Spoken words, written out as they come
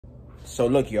So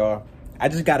look, y'all, I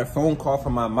just got a phone call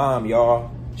from my mom,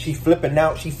 y'all. She flipping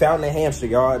out. She found the hamster,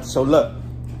 y'all. So look,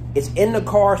 it's in the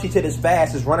car. She said it's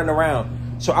fast. It's running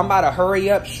around. So I'm about to hurry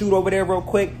up, shoot over there real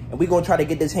quick, and we gonna try to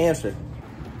get this hamster.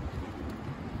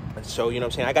 So, you know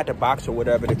what I'm saying? I got the box or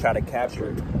whatever to try to capture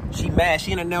it. She mad.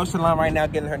 She in a nail salon right now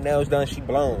getting her nails done. She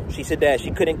blown. She said that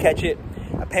she couldn't catch it.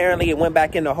 Apparently, it went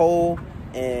back in the hole,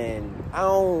 and I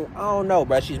don't know,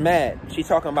 bro. She's mad. She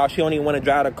talking about she don't even want to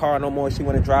drive the car no more. She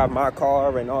want to drive my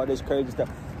car and all this crazy stuff.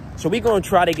 So we gonna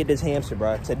try to get this hamster,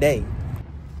 bro, today.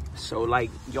 So, like,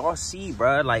 y'all see,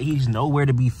 bro, like, he's nowhere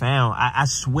to be found. I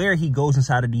swear he goes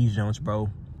inside of these joints, bro.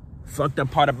 Fucked up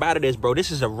part about it is, bro,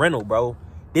 this is a rental, bro.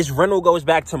 This rental goes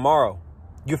back tomorrow.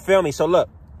 You feel me? So, look,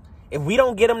 if we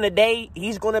don't get him today,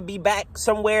 he's going to be back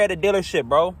somewhere at a dealership,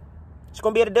 bro. It's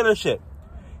going to be at a dealership.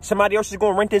 Somebody else is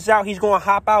going to rent this out. He's going to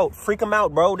hop out. Freak him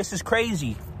out, bro. This is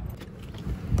crazy.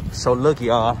 So, look,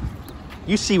 y'all.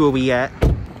 You see where we at.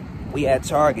 We at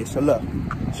Target. So, look.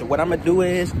 So, what I'm going to do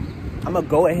is I'm going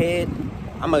to go ahead.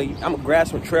 I'm going to grab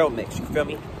some trail mix. You feel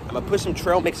me? I'm going to put some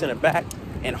trail mix in the back.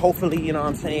 And hopefully, you know what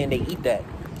I'm saying, they eat that.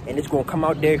 And it's going to come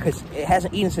out there because it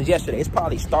hasn't eaten since yesterday. It's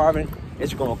probably starving.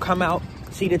 It's going to come out,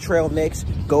 see the trail mix,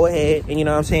 go ahead, and you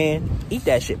know what I'm saying? Eat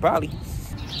that shit, probably.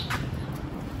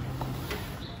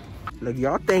 Look,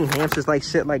 y'all think hamsters like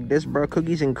shit like this, bro?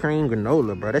 Cookies and cream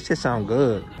granola, bro. That shit sound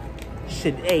good.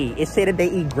 Shit, hey, it said that they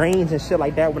eat grains and shit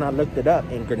like that when I looked it up.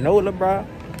 And granola, bro.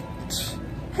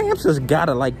 Hamsters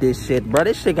gotta like this shit, bro.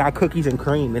 This shit got cookies and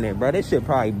cream in it, bro. This shit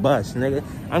probably bust, nigga.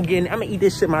 I'm gonna eat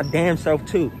this shit my damn self,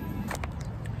 too.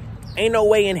 Ain't no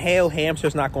way in hell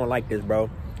hamster's not gonna like this, bro.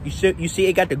 You see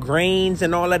it got the grains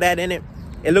and all of that in it.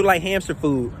 It look like hamster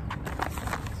food.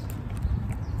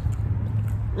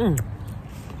 And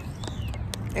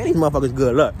these motherfuckers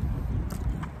good. Look,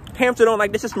 hamster don't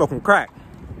like this. Is smoking crack.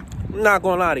 I'm not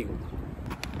gonna lie to you.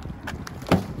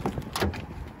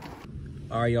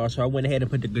 All right, y'all. So I went ahead and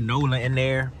put the granola in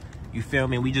there. You feel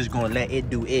me? We just gonna let it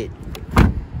do it.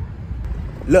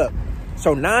 Look.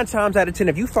 So 9 times out of 10,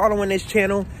 if you following this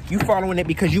channel, you following it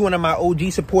because you one of my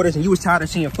OG supporters and you was tired of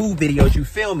seeing food videos, you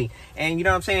feel me? And you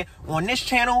know what I'm saying? On this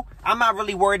channel, I'm not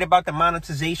really worried about the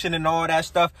monetization and all that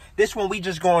stuff. This one, we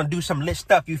just going to do some lit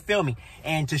stuff, you feel me?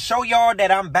 And to show y'all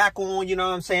that I'm back on, you know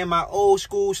what I'm saying, my old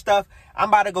school stuff, I'm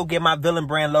about to go get my Villain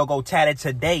Brand logo tatted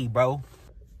today, bro.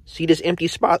 See this empty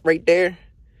spot right there?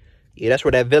 Yeah, that's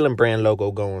where that Villain Brand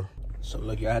logo going. So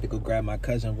look, y'all, I had to go grab my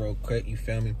cousin real quick, you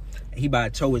feel me? He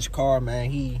about to tow his car, man.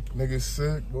 Nigga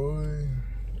sick, boy.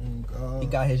 Oh, God. He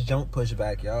got his junk pushed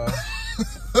back, y'all.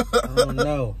 I don't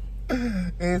know. He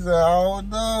said, I don't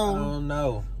know. I don't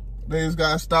know. They just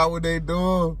gotta stop what they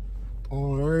doing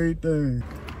on everything.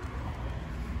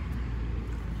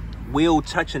 Wheel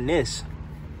touching this.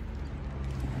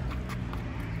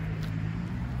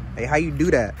 Hey, how you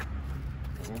do that?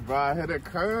 Bro, I hit a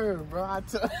curve, bro.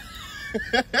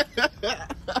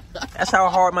 That's how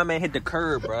hard my man hit the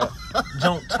curb, bro.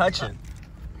 Junk touching.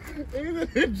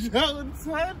 Junk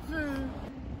touching.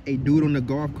 A dude on the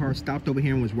golf cart stopped over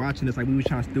here and was watching us like we was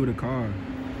trying to steal the car.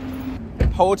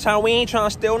 Whole time we ain't trying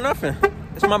to steal nothing.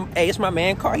 It's my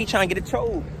man car. He trying to get it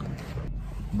towed.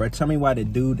 Bro, tell me why the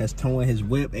dude that's towing his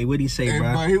whip, hey, what'd he say,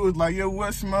 bro? He was like, yo,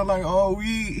 what smell like all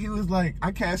weed? He was like,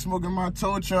 I can't smoke in my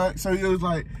tow truck. So he was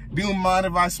like, do you mind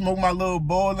if I smoke my little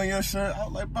bowl in your shirt? I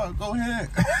was like, bro, go ahead.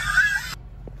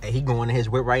 Hey, he going to his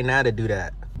whip right now to do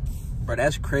that. Bro,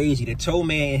 that's crazy. The tow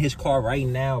man in his car right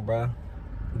now, bro.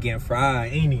 Getting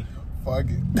fried, ain't he? Fuck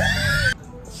it.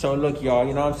 So look, y'all,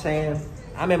 you know what I'm saying?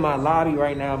 I'm in my lobby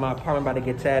right now. My apartment about to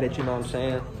get tatted, you know what I'm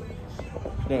saying?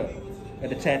 Look. Got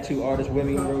the tattoo artist with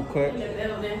me real quick.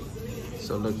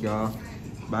 So look, y'all,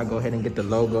 about to go ahead and get the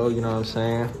logo, you know what I'm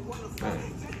saying?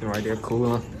 Right there,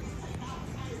 cool.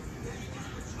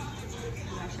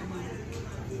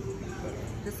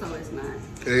 This always not.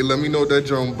 Hey, let me know that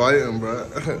drum biting, bro.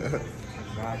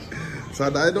 So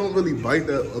I don't really bite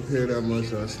that up here that much.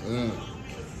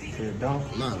 You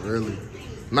don't? Not really.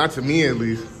 Not to me, at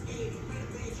least.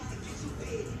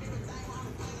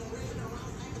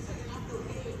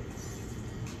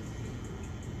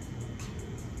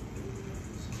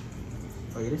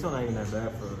 Oh yeah, this one ain't even that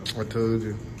bad for real. I told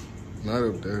you. Not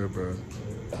up there, bro.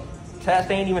 Tats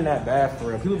ain't even that bad for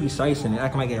real. People be slicing it,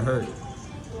 acting like it hurt.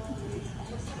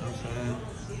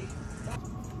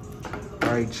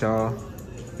 All right, y'all.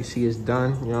 You see it's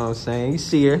done, you know what I'm saying? You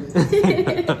see her.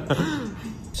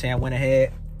 I went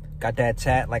ahead, got that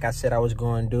tat like I said I was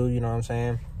going to do, you know what I'm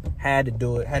saying? Had to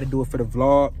do it. Had to do it for the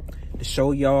vlog, to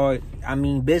show y'all, I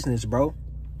mean business, bro.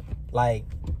 Like,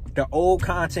 the old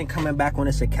content coming back on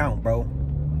this account, bro.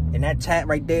 And that tat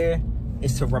right there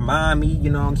is to remind me, you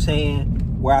know what I'm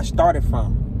saying, where I started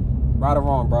from. Right or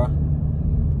wrong, bro?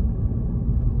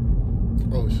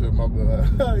 Oh shit, my bad.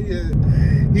 Yeah,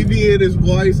 he be in his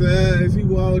wife's ass. He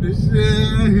wild as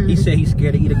shit. He said he's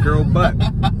scared to eat a girl butt.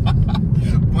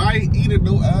 Why I ain't eating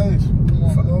no ass?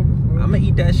 I'ma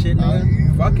eat that shit,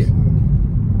 nigga. Fuck it.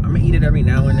 I'ma eat it every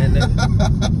now and then,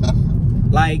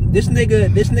 nigga. Like this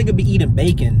nigga be eating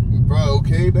bacon. Bro,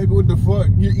 okay, nigga, what the fuck?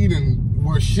 You're eating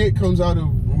where shit comes out of.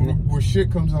 Where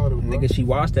shit comes out of, bro. Nigga, she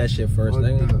washed that shit first,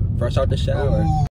 nigga. Fresh out the shower. Ooh.